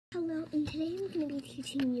Today I'm going to be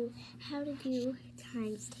teaching you how to do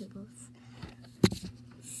times tables.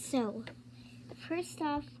 So, first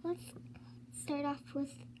off, let's start off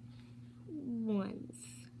with ones.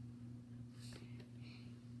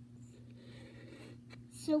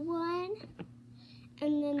 So 1,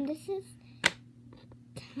 and then this is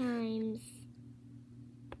times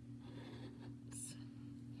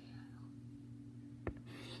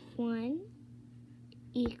 1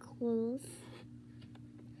 equals.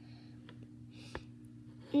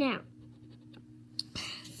 Now,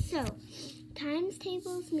 so times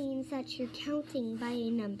tables means that you're counting by a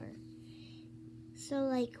number. So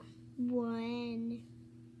like 1,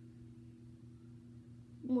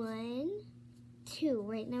 2.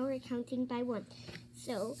 Right now we're counting by 1.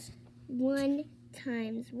 So 1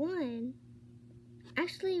 times 1.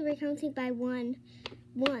 Actually, we're counting by 1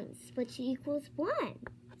 once, which equals 1.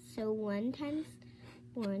 So 1 times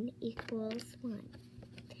 1 equals 1.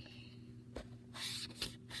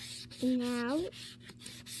 Now,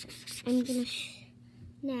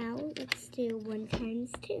 let's do 1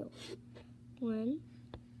 times 2. 1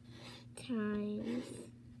 times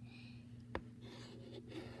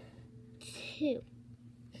 2.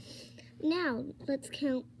 Now, let's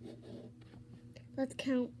count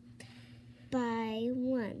by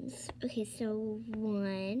ones. Okay, so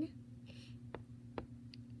 1.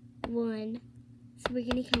 So we're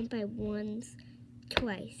going to count by ones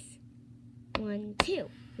twice. 1, 2,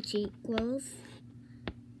 which equals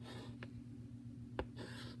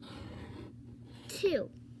 2.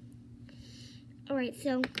 Alright,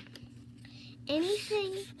 so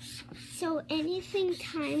anything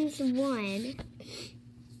times 1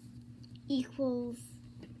 equals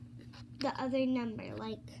the other number,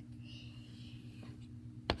 like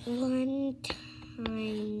 1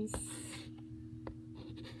 times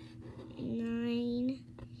 9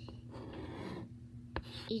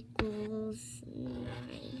 equals 9.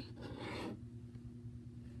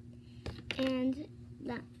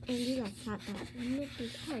 And you guys thought that one would be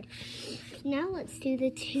hard. Now let's do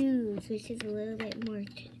the 2's, which is a little bit more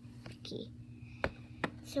tricky.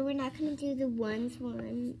 So we're not going to do the 1's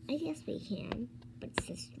one. I guess we can, but it's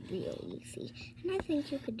just real easy. And I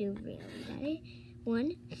think you could do really better.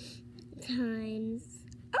 1 times,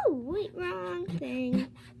 oh wait, wrong thing.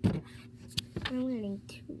 I'm learning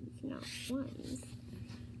 2's, not 1's.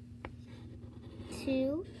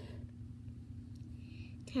 2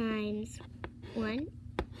 times 1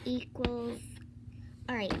 equals,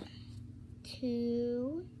 alright,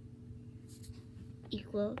 2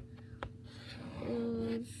 equals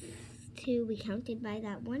 2. We counted by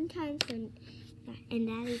that 1 time, and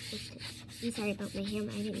that is just 2. I'm sorry about my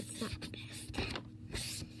handwriting, it's not the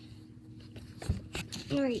best.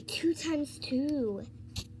 Alright, 2 times 2.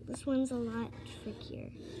 This one's a lot trickier.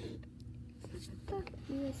 Oh,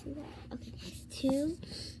 you guys see that? Okay, 2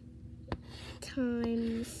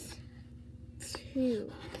 times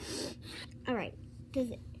 2. Alright,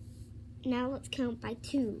 now let's count by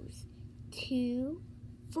 2's. 2,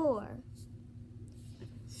 4.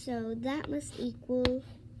 So that must equal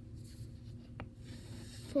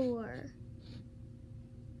 4.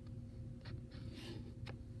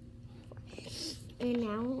 And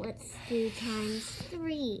now let's do times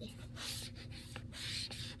 3.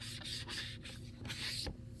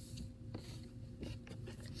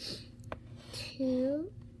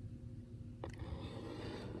 2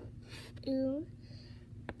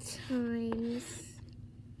 times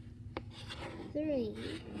 3.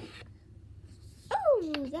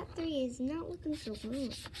 Oh, that 3 is not looking so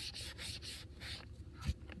good.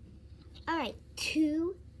 Alright,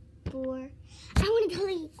 2, 4. I want to tell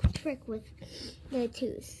you a trick with the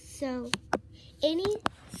 2's. So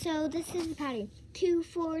this is the pattern. 2,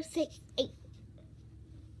 4, 6, 8.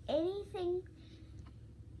 Anything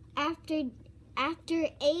after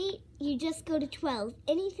 8, you just go to 12.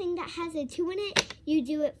 Anything that has a 2 in it, you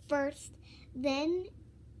do it first. Then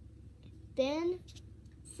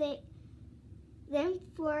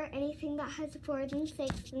 4, anything that has a 4, then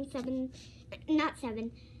 6, then 7, not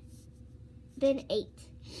 7, then 8.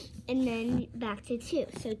 And then back to 2.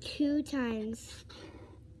 So 2 times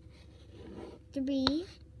 3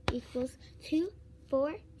 equals 2,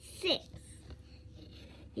 4, 6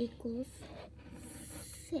 equals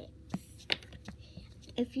 6.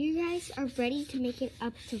 If you guys are ready to make it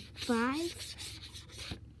up to 5,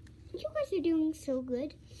 you guys are doing so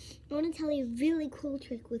good. I want to tell you a really cool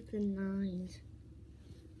trick with the 9's.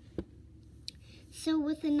 So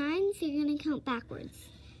with the 9's, you're going to count backwards.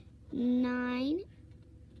 9,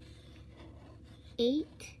 8.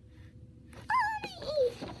 Oh,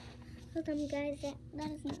 8. Hold on, guys.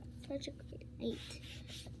 That is not such a good 8.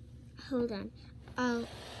 Hold on.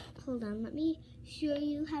 hold on, let me show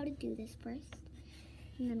you how to do this first,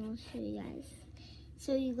 and then I'll show you guys.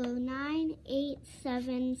 So you go 9, 8,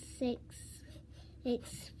 7, 6,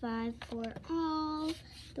 5, 4, all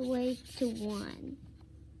the way to 1.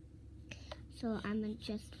 So I'm gonna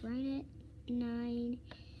just write it. 9,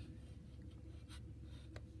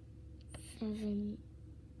 7,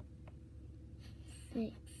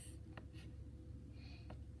 6,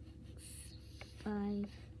 5,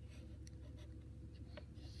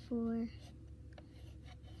 4,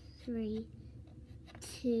 3,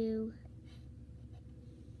 2.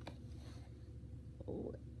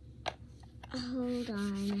 Hold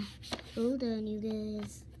on, you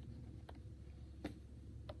guys.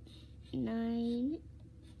 9,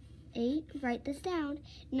 8. Write this down.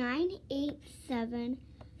 9, 8, 7,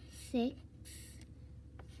 6,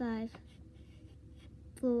 5,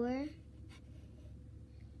 4,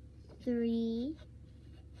 3,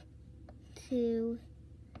 2,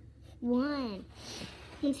 1.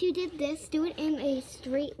 Once you did this, do it in a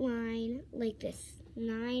straight line like this.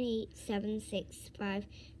 9, 8, 7, 6, 5,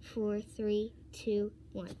 4, 3, 2,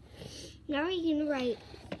 1. Now you're going to write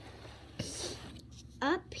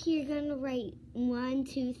up, you're going to write 1,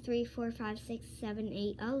 2, 3, 4, 5, 6, 7,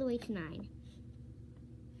 8, all the way to 9.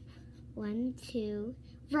 1, 2,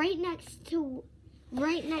 right next,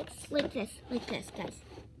 like this, guys.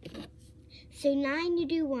 So 9, you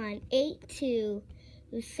do 1, 8, 2,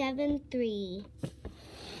 7, 3,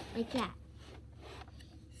 like that.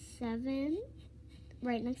 7,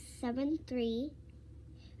 right next to 7, 3,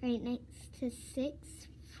 right next to 6,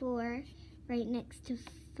 4, right next to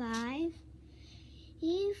 5.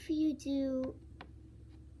 If you do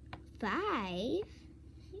 5,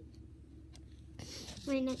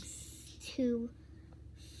 right next to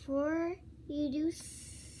 4, you do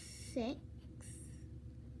 6.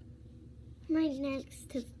 Right next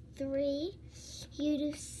to 3, you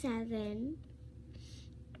do 7.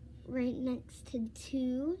 Right next to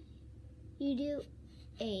 2, you do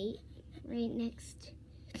 8. Right next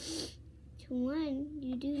to 1,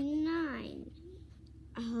 you do 9.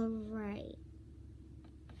 All right.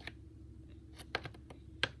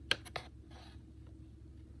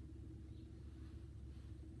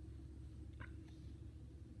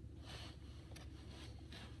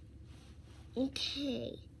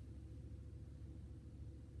 Okay.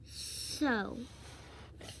 So,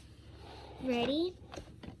 ready?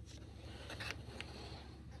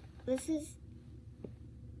 This is,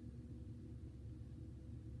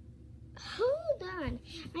 hold on,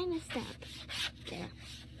 I messed up. There.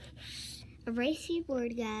 Erase your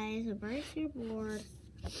board, guys, erase your board.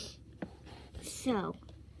 So,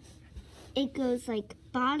 it goes like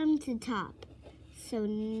bottom to top. So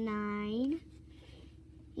 9,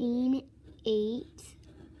 8.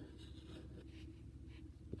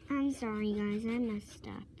 I'm sorry, guys, I messed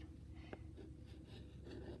up.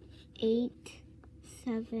 8,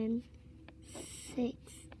 7, 6,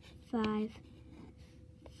 5,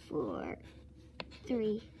 4,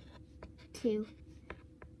 3, 2,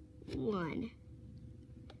 1.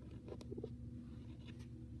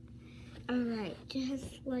 Alright,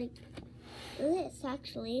 just like this,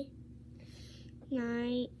 actually.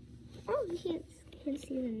 9. Oh, you can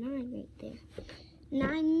see the 9 right there.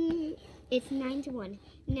 9, it's 9 to 1.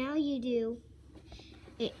 Now you do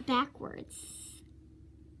it backwards.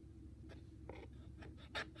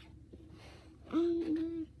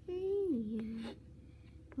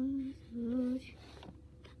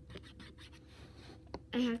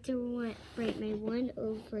 I have to write my 1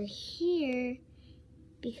 over here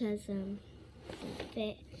because it doesn't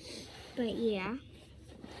fit. But yeah.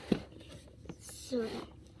 So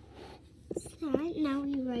that's that. Now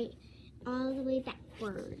we write all the way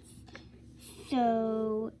backwards.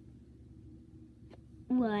 So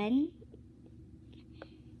 1.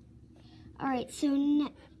 All right. So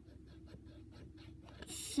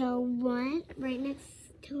 1 right next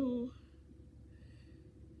to.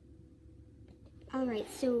 All right.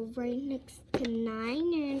 So right next to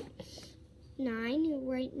 9 and 9, you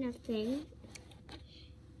write nothing.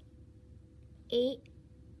 8.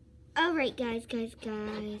 All right, guys.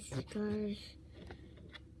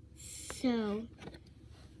 So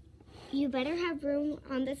you better have room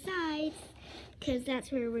on the sides, because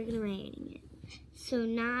that's where we're gonna write it. So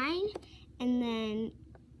 9, and then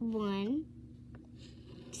 1,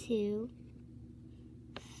 2,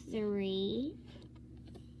 3,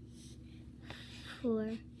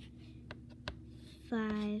 4,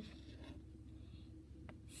 5,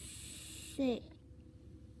 6,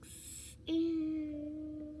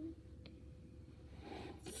 and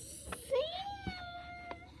 7.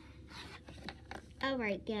 All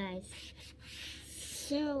right, guys.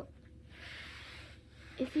 So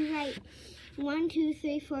if you write 1, 2,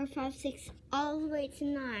 3, 4, 5, 6, all the way to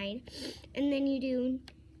 9, and then you do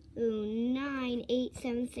 9, 8,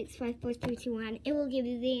 7, 6, 5, 4, 3, 2, 1, it will give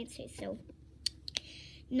you the answer. So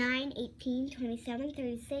 9, 18, 27,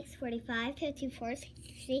 36, 45, 54,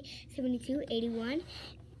 63, 72, 81,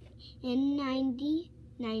 and 90,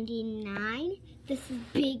 99. This is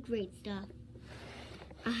big grade stuff.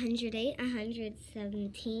 108,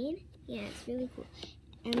 117. Yeah, it's really cool.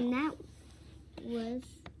 And that was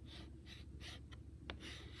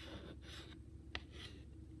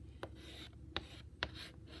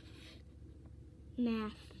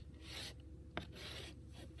math.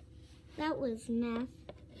 That was math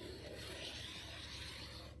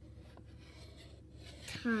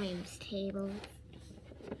times tables.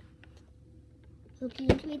 Hope you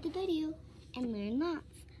enjoyed the video and learned lots.